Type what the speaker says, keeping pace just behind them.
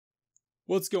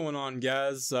What's going on,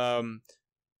 guys?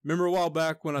 Remember a while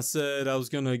back when I said I was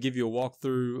going to give you a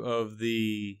walkthrough of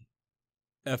the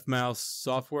Fmouse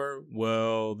software?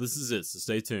 Well, this is it, so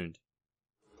stay tuned.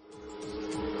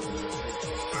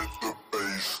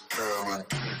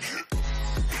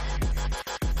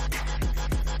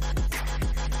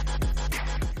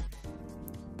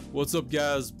 What's up,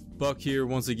 guys? Buck here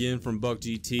once again from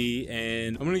BuckGT,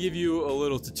 and I'm going to give you a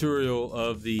little tutorial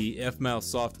of the Fmouse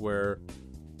software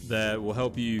that will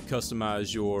help you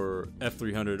customize your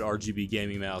F300 RGB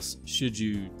Gaming Mouse should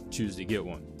you choose to get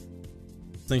one.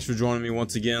 Thanks for joining me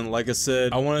once again. Like I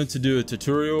said, I wanted to do a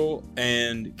tutorial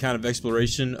and kind of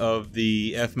exploration of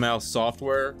the Fmouse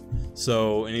software,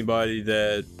 so anybody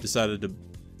that decided to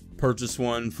purchase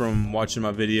one from watching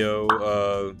my video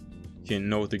can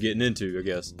know what they're getting into, I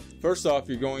guess. First off,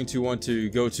 you're going to want to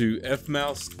go to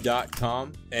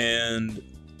fmouse.com, and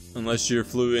unless you're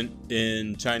fluent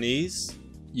in Chinese,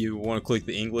 you want to click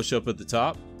the English up at the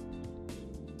top,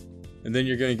 and then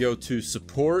you're going to go to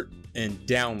support and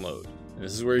download. And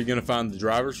this is where you're going to find the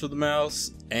drivers for the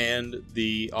mouse and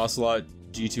the Ocelot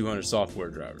G200 software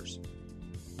drivers.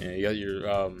 And you got your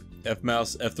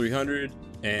Fmouse F300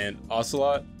 and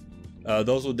Ocelot.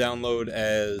 Those will download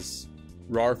as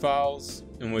RAR files,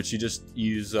 in which you just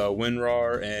use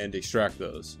WinRAR and extract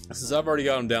those. Since I've already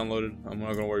got them downloaded, I'm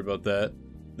not going to worry about that.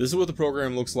 This is what the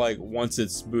program looks like once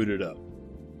it's booted up.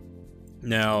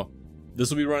 Now,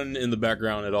 this will be running in the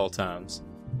background at all times.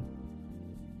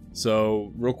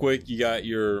 So, real quick, you got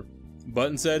your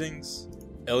button settings,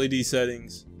 LED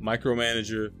settings,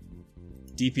 micromanager,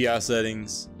 DPI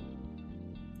settings,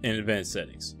 and advanced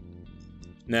settings.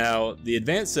 Now, the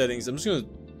advanced settings, I'm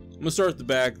gonna start at the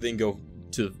back, then go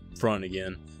to the front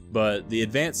again. But the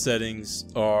advanced settings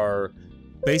are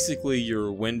basically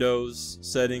your Windows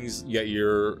settings. You got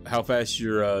your how fast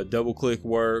your double click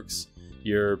works,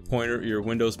 your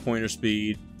Windows pointer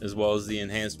speed, as well as the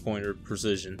enhanced pointer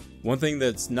precision. One thing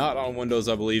that's not on Windows,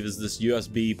 I believe, is this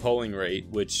USB polling rate,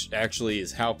 which actually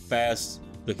is how fast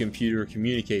the computer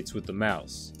communicates with the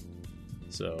mouse.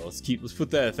 So let's put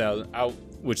that at 1,000 out,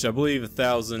 which I believe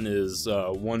 1,000 is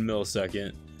 1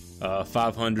 millisecond,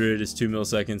 500 is 2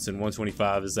 milliseconds, and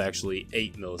 125 is actually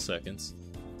 8 milliseconds.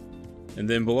 And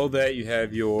then below that you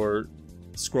have your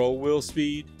scroll wheel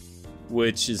speed,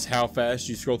 which is how fast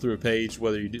you scroll through a page,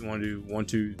 whether you didn't want to do 1,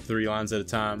 2, 3 lines at a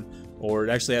time, or it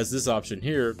actually has this option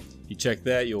here. You check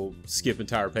that, you'll skip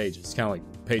entire pages. It's kind of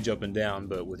like page up and down,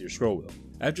 but with your scroll wheel.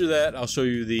 After that, I'll show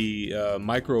you the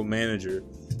macro manager.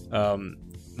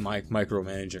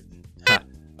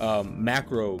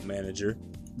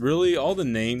 Really, all the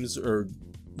names are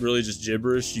really just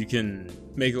gibberish. You can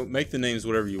make the names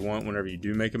whatever you want whenever you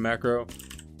do make a macro,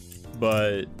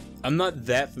 but I'm not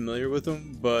that familiar with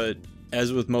them. But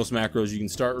as with most macros, you can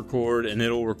start record and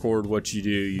it'll record what you do.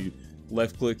 You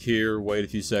left click here, wait a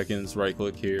few seconds, right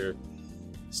click here,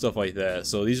 stuff like that.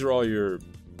 So these are all your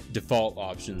default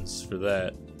options for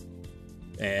that.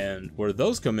 And where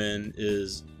those come in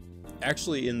is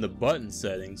actually in the button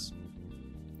settings.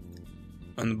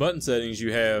 On the button settings,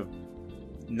 you have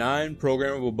 9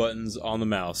 programmable buttons on the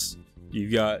mouse.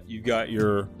 You've got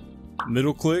your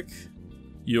middle click,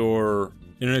 your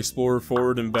Internet Explorer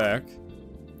forward and back.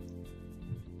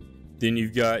 Then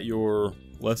you've got your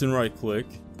left and right click.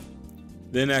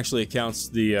 Then actually it counts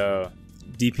the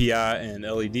DPI and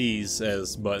LEDs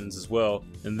as buttons as well.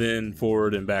 And then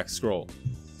forward and back scroll.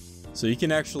 So you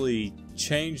can actually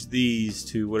change these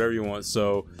to whatever you want.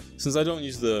 So since I don't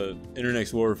use the Internet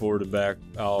Explorer forward and back,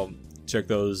 I'll check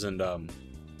those, and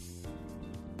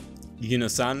you can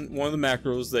assign one of the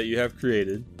macros that you have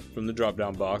created from the drop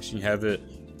down box. You have it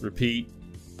repeat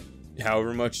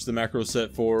however much the macro is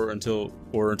set for until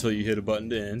you hit a button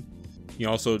to end. You can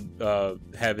also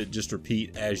have it just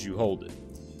repeat as you hold it.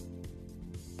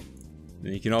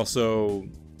 Then you can also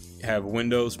have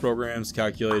Windows programs,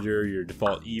 calculator, your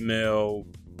default email,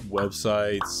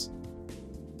 websites.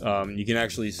 You can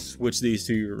actually switch these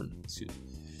to your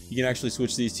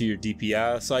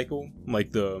DPI cycle,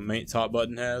 like the main top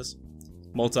button has.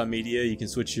 Multimedia, you can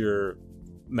switch your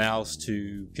mouse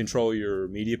to control your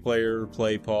media player,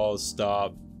 play, pause,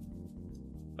 stop,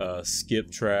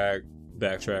 skip track,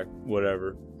 backtrack,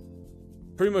 whatever.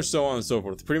 Pretty much so on and so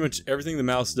forth. Pretty much everything the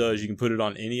mouse does, you can put it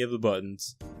on any of the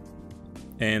buttons,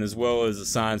 and as well as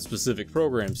assign specific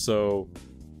programs. So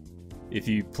if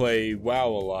you play WoW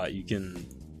a lot, you can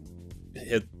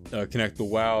hit connect the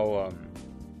WoW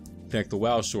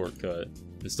shortcut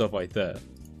and stuff like that.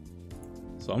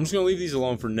 So I'm just going to leave these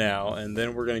alone for now, and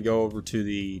then we're going to go over to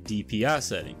the DPI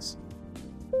settings.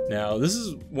 Now, this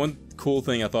is one cool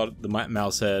thing I thought the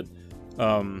mouse had.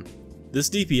 This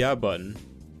DPI button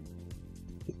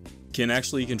can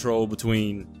actually control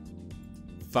between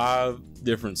 5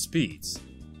 different speeds.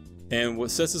 And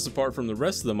what sets this apart from the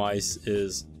rest of the mice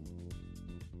is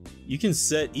you can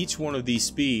set each one of these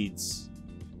speeds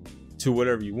to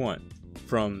whatever you want,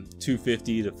 from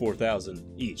 250 to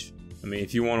 4000 each. I mean,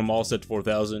 if you want them all set to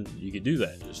 4000, you could do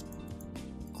that. Just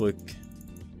click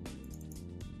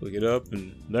it up,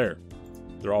 and there,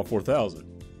 they're all 4000.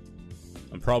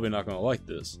 I'm probably not going to like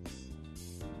this.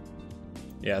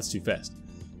 Yeah, it's too fast.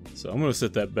 So I'm going to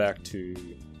set that back to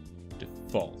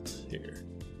default here.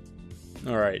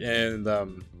 Alright, and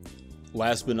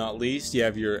last but not least, you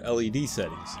have your LED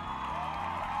settings.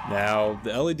 Now,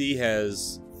 the LED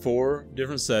has 4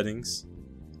 different settings.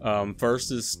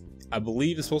 First is, I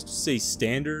believe it's supposed to say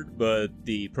standard, but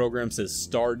the program says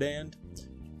Stardand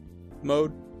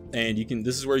mode. And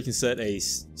this is where you can set a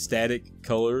static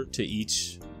color to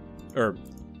each, or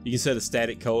you can set a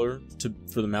static color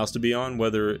for the mouse to be on,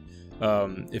 whether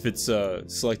if it's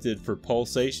selected for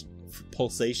pulsation,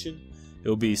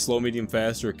 it'll be slow, medium,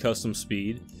 fast, or custom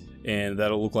speed, and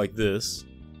that'll look like this.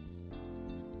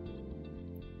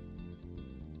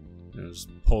 And just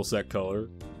pulse that color,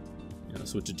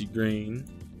 switch it to green,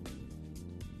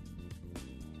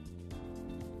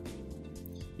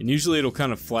 and usually it'll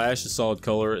kind of flash a solid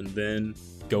color and then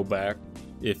go back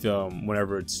if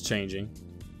whenever it's changing.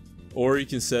 Or you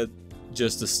can set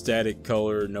just a static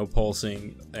color, no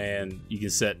pulsing, and you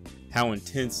can set how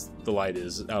intense the light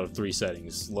is out of 3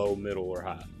 settings: low, middle, or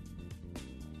high.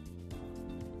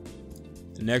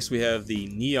 And next we have the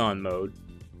neon mode.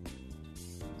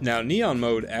 Now, neon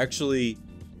mode actually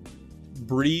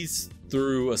breathes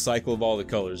through a cycle of all the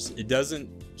colors. It doesn't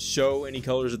show any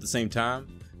colors at the same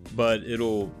time, but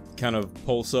it'll kind of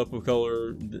pulse up a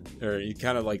color, or you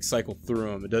kind of like cycle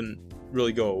through them. It doesn't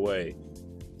really go away.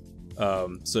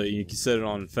 So you can set it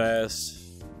on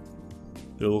fast.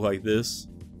 It'll look like this.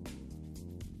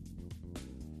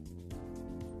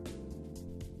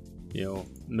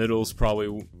 Middle's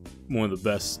probably one of the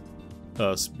best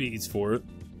speeds for it.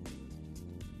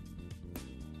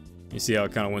 You see how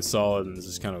it kind of went solid and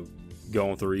just kind of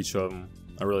going through each of them.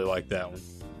 I really like that one.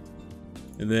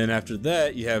 And then after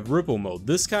that, you have ripple mode.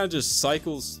 This kind of just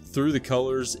cycles through the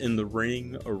colors in the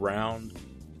ring around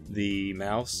the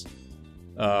mouse.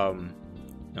 Now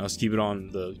let's keep it on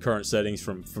the current settings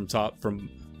from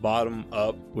bottom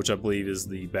up, which I believe is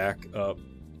the back up,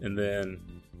 and then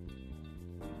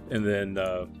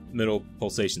middle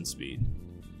pulsation speed.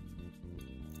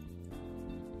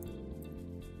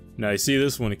 Now you see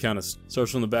this one, it kind of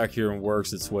starts from the back here and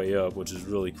works its way up, which is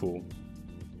really cool.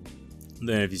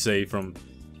 Then if you say from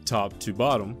top to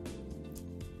bottom,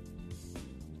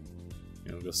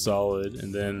 go solid,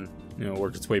 and then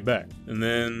work its way back. And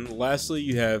then lastly,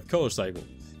 you have color cycle,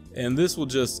 and this will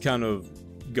just kind of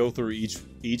go through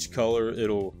each color.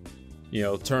 It'll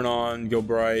turn on, go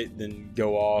bright, then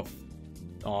go off,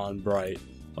 on, bright,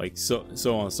 like so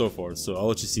on and so forth. So I'll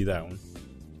let you see that one.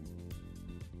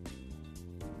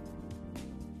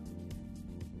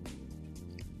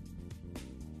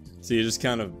 See, it just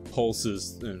kind of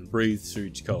pulses and breathes through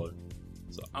each color.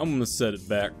 So I'm going to set it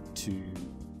back to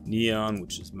neon,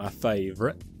 which is my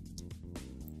favorite.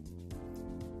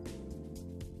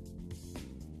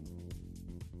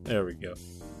 There we go.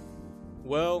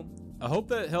 Well, I hope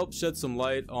that helped shed some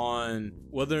light on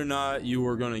whether or not you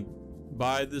were going to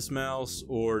buy this mouse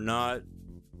or not,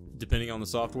 depending on the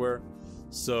software.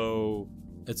 So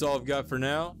that's all I've got for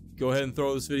now. Go ahead and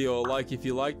throw this video a like if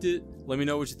you liked it. Let me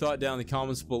know what you thought down in the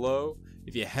comments below.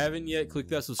 If you haven't yet, click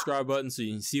that subscribe button so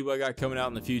you can see what I got coming out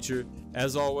in the future.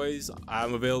 As always,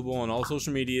 I'm available on all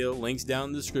social media, links down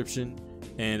in the description,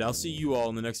 and I'll see you all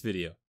in the next video.